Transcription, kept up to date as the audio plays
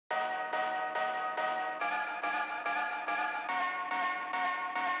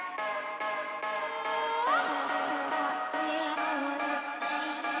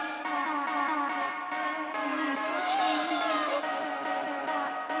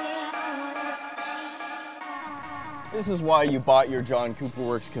This is why you bought your John Cooper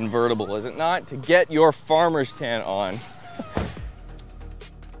Works convertible, is it not? To get your farmer's tan on.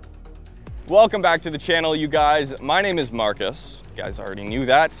 Welcome back to the channel, you guys. My name is Marcus. You guys already knew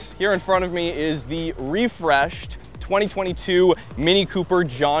that. Here in front of me is the refreshed 2022 Mini Cooper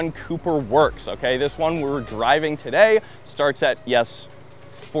John Cooper Works, okay? This one we're driving today starts at, yes,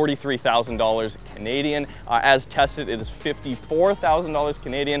 $43,000 Canadian. As tested, it is $54,000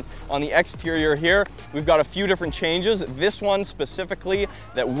 Canadian. On the exterior here, we've got a few different changes. This one specifically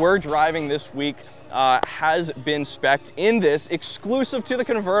that we're driving this week has been spec'd in this exclusive to the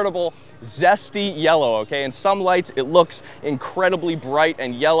convertible Zesty Yellow, okay? In some lights, it looks incredibly bright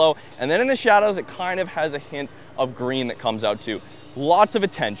and yellow, and then in the shadows, it kind of has a hint of green that comes out too. Lots of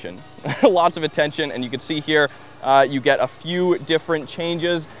attention, lots of attention, and you can see here, you get a few different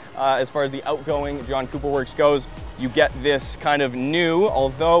changes as far as the outgoing John Cooper Works goes. You get this kind of new,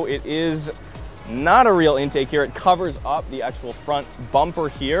 although it is not a real intake here, it covers up the actual front bumper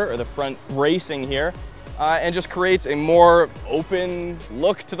here, or the front bracing here, and just creates a more open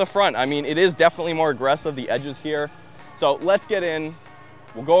look to the front. I mean, it is definitely more aggressive, the edges here. So let's get in,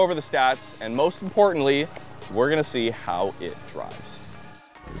 we'll go over the stats, and most importantly, we're gonna see how it drives.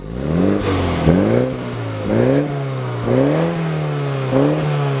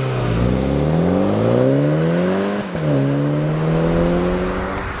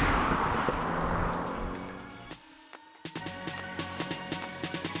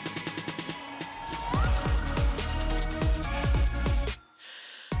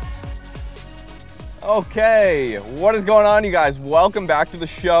 Okay, what is going on, you guys? Welcome back to the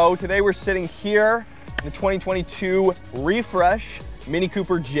show. Today we're sitting here in the 2022 refresh Mini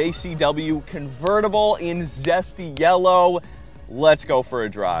Cooper JCW convertible in Zesty Yellow. Let's go for a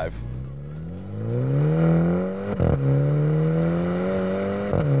drive.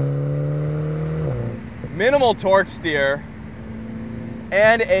 Minimal torque steer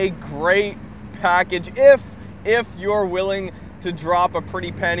and a great package if you're willing to drop a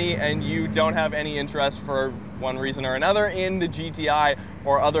pretty penny and you don't have any interest for one reason or another in the GTI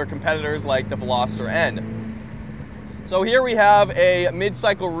or other competitors like the Veloster N. So here we have a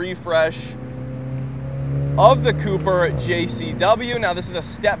mid-cycle refresh of the Cooper JCW. Now this is a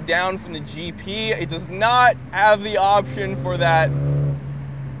step down from the GP. It does not have the option for that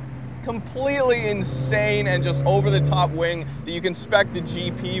completely insane and just over-the-top wing that you can spec the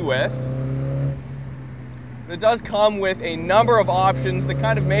GP with. It does come with a number of options that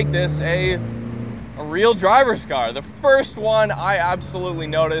kind of make this a real driver's car. The first one I absolutely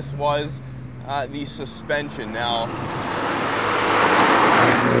noticed was the suspension. Now,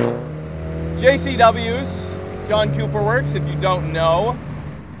 JCW's, John Cooper Works, if you don't know,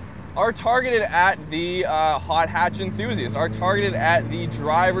 are targeted at the hot hatch enthusiasts, are targeted at the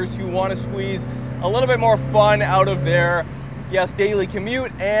drivers who want to squeeze a little bit more fun out of their daily commute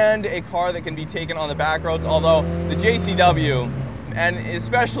and a car that can be taken on the back roads. Although the JCW, and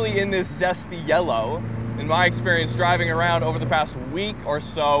especially in this Zesty Yellow, in my experience driving around over the past week or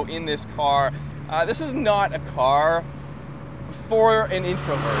so in this car, this is not a car for an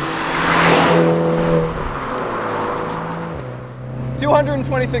introvert.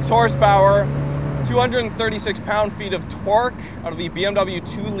 226 horsepower, 236 pound-feet of torque out of the BMW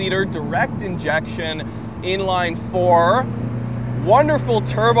 2-liter direct injection inline 4. Wonderful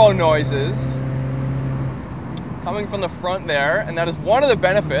turbo noises coming from the front there, and that is one of the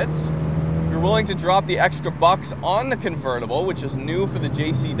benefits. If you're willing to drop the extra bucks on the convertible, which is new for the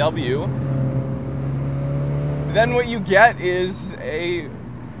JCW, then what you get is a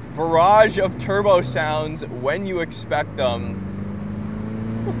barrage of turbo sounds when you expect them,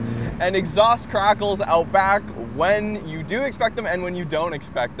 and exhaust crackles out back when you do expect them and when you don't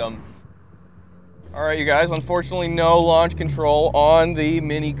expect them. All right, you guys, unfortunately no launch control on the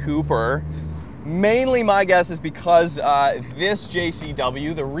Mini Cooper. Mainly my guess is because this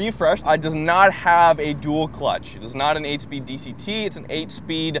JCW, the refresh, does not have a dual clutch. It is not an 8-speed DCT, it's an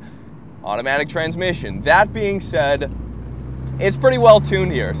 8-speed automatic transmission. That being said, it's pretty well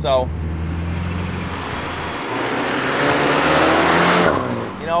tuned here, so.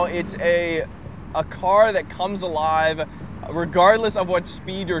 You know, it's a car that comes alive regardless of what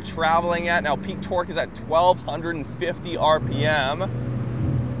speed you're traveling at. Now, peak torque is at 1,250 RPM.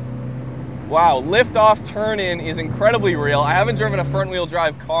 Wow, lift-off turn-in is incredibly real. I haven't driven a front-wheel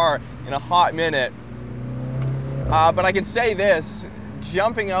drive car in a hot minute, but I can say this,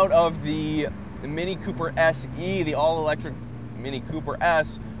 jumping out of the Mini Cooper SE, the all-electric Mini Cooper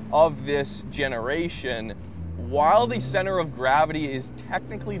S of this generation, while the center of gravity is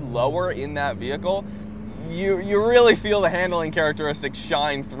technically lower in that vehicle, you really feel the handling characteristics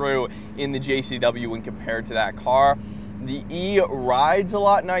shine through in the JCW when compared to that car. The E rides a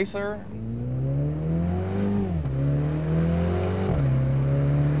lot nicer.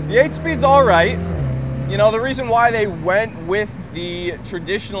 The 8-speed's all right. You know, the reason why they went with the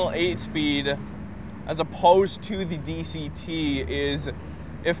traditional 8-speed as opposed to the DCT is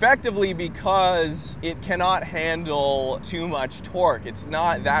effectively because it cannot handle too much torque. It's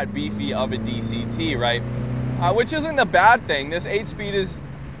not that beefy of a DCT, right? Which isn't a bad thing. This 8-speed is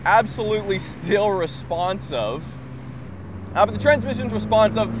absolutely still responsive. But the transmission's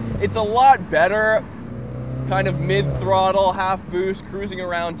responsive. It's a lot better kind of mid-throttle, half boost, cruising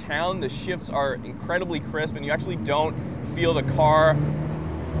around town. The shifts are incredibly crisp and you actually don't feel the car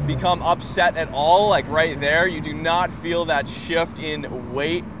become upset at all, like right there. You do not feel that shift in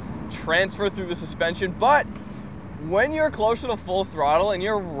weight transfer through the suspension. But when you're closer to full throttle and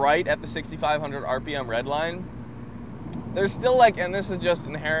you're right at the 6,500 RPM red line, there's still like, and this is just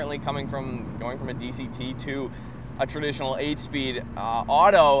inherently going from a DCT to a traditional 8-speed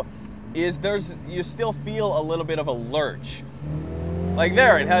auto, is you still feel a little bit of a lurch. Like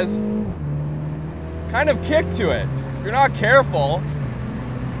there, it has kind of kick to it. If you're not careful,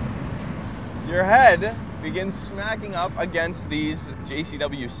 your head begins smacking up against these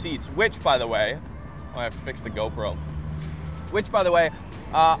JCW seats, which, by the way, I have to fix the GoPro. Which, by the way,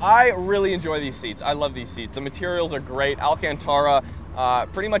 I really enjoy these seats. I love these seats. The materials are great. Alcantara,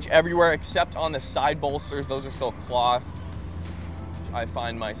 pretty much everywhere except on the side bolsters. Those are still cloth. I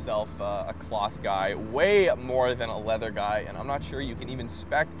find myself a cloth guy way more than a leather guy, and I'm not sure you can even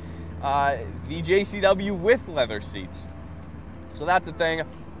spec the JCW with leather seats. So that's the thing.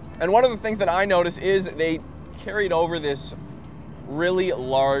 And one of the things that I notice is they carried over this really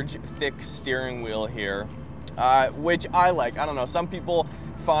large, thick steering wheel here, which I like. I don't know, some people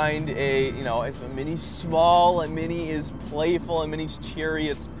find if a Mini's small, a Mini is playful, a Mini's cheery,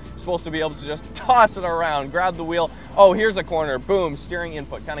 it's supposed to be able to just toss it around, grab the wheel, oh, here's a corner, boom, steering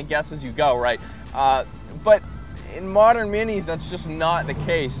input, kind of guess as you go, right? But in modern Minis, that's just not the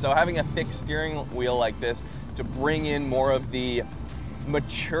case. So having a thick steering wheel like this to bring in more of the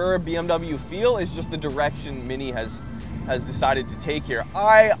mature BMW feel is just the direction Mini has decided to take here.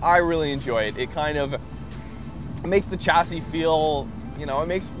 I really enjoy it. It kind of makes the chassis feel, it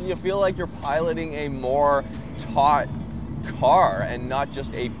makes you feel like you're piloting a more taut car and not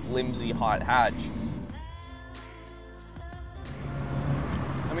just a flimsy hot hatch.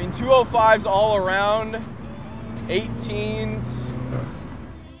 I mean, 205s all around, 18s.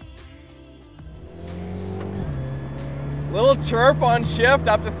 Little chirp on shift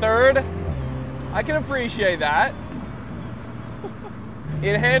up to third. I can appreciate that.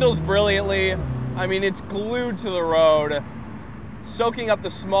 It handles brilliantly. I mean, it's glued to the road, soaking up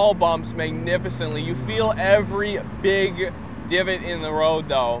the small bumps magnificently. You feel every big divot in the road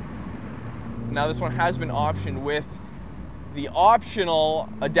though. Now this one has been optioned with the optional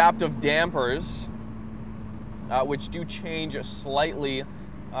adaptive dampers, which do change slightly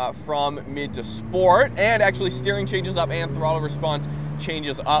from mid to sport, and actually steering changes up and throttle response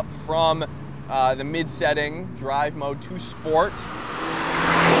changes up from the mid setting drive mode to sport.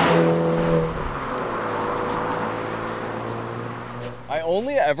 I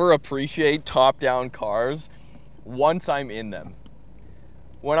only ever appreciate top-down cars once I'm in them.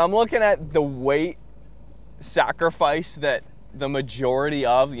 When I'm looking at the weight sacrifice that the majority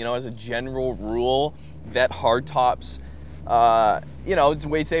of, as a general rule, that hardtops,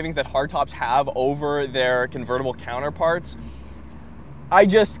 weight savings that hardtops have over their convertible counterparts, I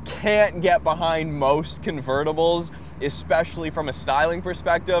just can't get behind most convertibles, especially from a styling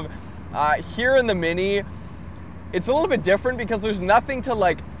perspective. Here in the Mini, it's a little bit different because there's nothing to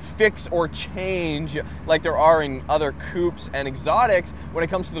like fix or change like there are in other coupes and exotics when it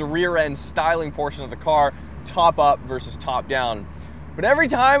comes to the rear end styling portion of the car, top up versus top down. But every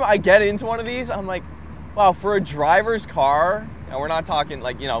time I get into one of these, I'm like, wow, for a driver's car, and we're not talking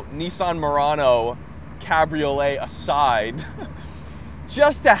like, Nissan Murano cabriolet aside,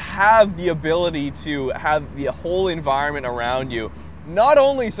 just to have the ability to have the whole environment around you, not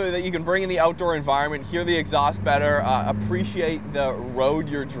only so that you can bring in the outdoor environment, hear the exhaust better, appreciate the road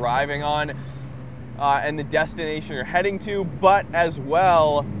you're driving on, and the destination you're heading to, but as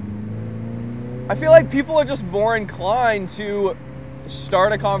well, I feel like people are just more inclined to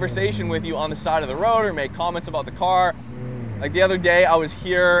start a conversation with you on the side of the road or make comments about the car. Like the other day, I was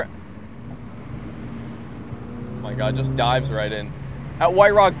here, oh my God, just dives right in, at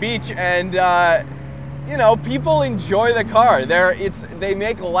White Rock Beach, and people enjoy the car. They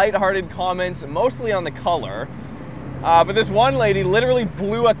make lighthearted comments, mostly on the color, But this one lady literally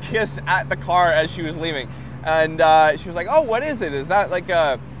blew a kiss at the car as she was leaving. And she was like, oh, what is it? Is that like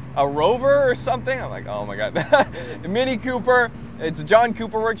a Rover or something? I'm like, oh my God. Mini Cooper, it's John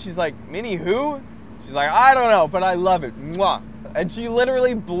Cooper Works. She's like, Mini who? She's like, I don't know, but I love it. Mwah. And she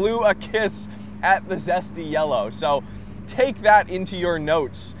literally blew a kiss at the Zesty Yellow. So take that into your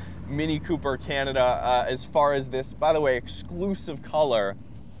notes, Mini Cooper Canada, as far as this, by the way, exclusive color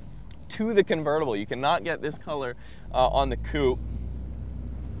to the convertible. You cannot get this color on the coupe.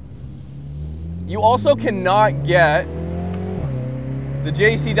 You also cannot get the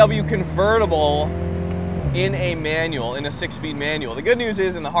JCW convertible in a manual, in a 6-speed manual. The good news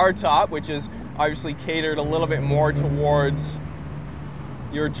is in the hardtop, which is obviously catered a little bit more towards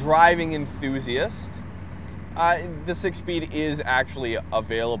your driving enthusiast, the 6-speed is actually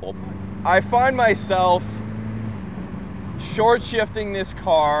available. I find myself short shifting this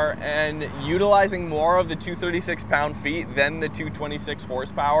car and utilizing more of the 236 pound-feet than the 226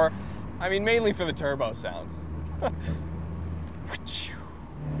 horsepower. I mean, mainly for the turbo sounds.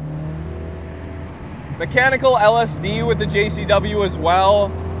 Mechanical LSD with the JCW as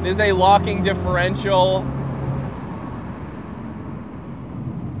well. It is a locking differential.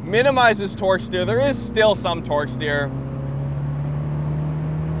 Minimizes torque steer. There is still some torque steer.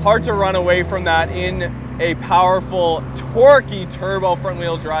 Hard to run away from that in a powerful, torquey turbo front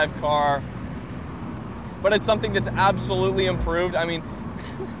wheel drive car. But it's something that's absolutely improved. I mean,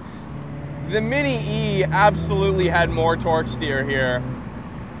 the Mini E absolutely had more torque steer here.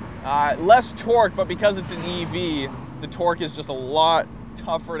 Less torque, but because it's an EV, the torque is just a lot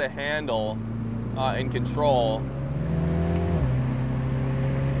tougher to handle and control.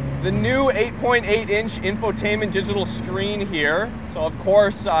 The new 8.8-inch infotainment digital screen here. So of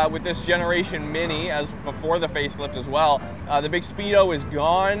course, with this generation Mini, as before the facelift as well, the big speedo is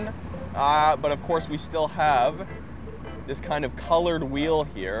gone, but of course we still have this kind of colored wheel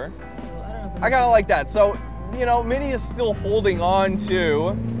here. I kind of like that. So, you know, Mini is still holding on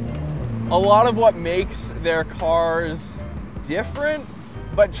to a lot of what makes their cars different,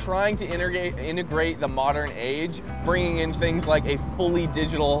 but trying to integrate the modern age, bringing in things like a fully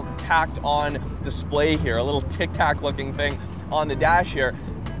digital tacked on display here, a little tic-tac looking thing on the dash here.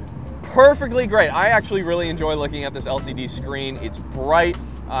 Perfectly great. I actually really enjoy looking at this LCD screen. It's bright.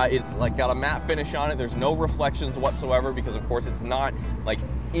 It's like got a matte finish on it. There's no reflections whatsoever because of course it's not like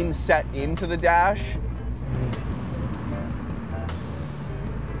inset into the dash.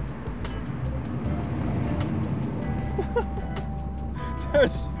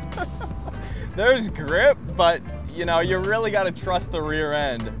 There's grip, but you know, you really got to trust the rear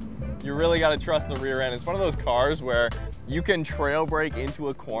end. You really got to trust the rear end. It's one of those cars where you can trail brake into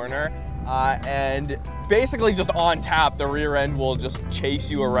a corner and basically just on tap, the rear end will just chase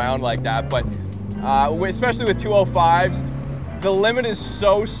you around like that. But especially with 205s, the limit is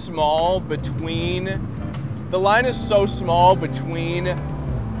so small between, the line is so small between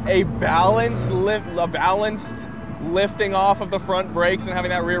a balanced lifting off of the front brakes and having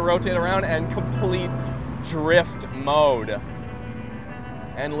that rear rotate around and complete drift mode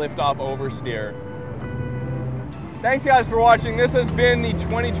and lift off oversteer. Thanks guys for watching. This has been the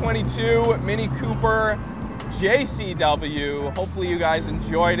 2022 Mini Cooper JCW. Hopefully you guys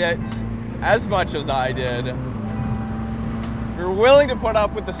enjoyed it as much as I did. If you're willing to put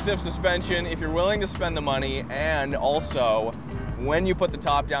up with the stiff suspension, if you're willing to spend the money, and also when you put the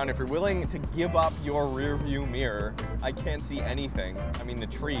top down, if you're willing to give up your rear view mirror, I can't see anything. I mean, the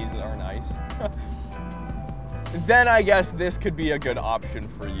trees are nice. Then I guess this could be a good option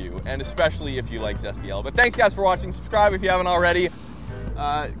for you, and especially if you like Zesty Yellow. But thanks guys for watching. Subscribe if you haven't already.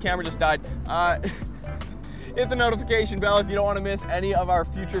 Camera just died. Hit the notification bell if you don't want to miss any of our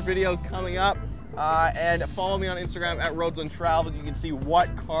future videos coming up. And follow me on Instagram at Roads Untraveled. You can see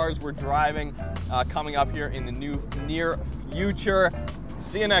what cars we're driving coming up here in the near future.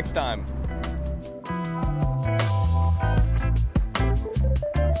 See you next time.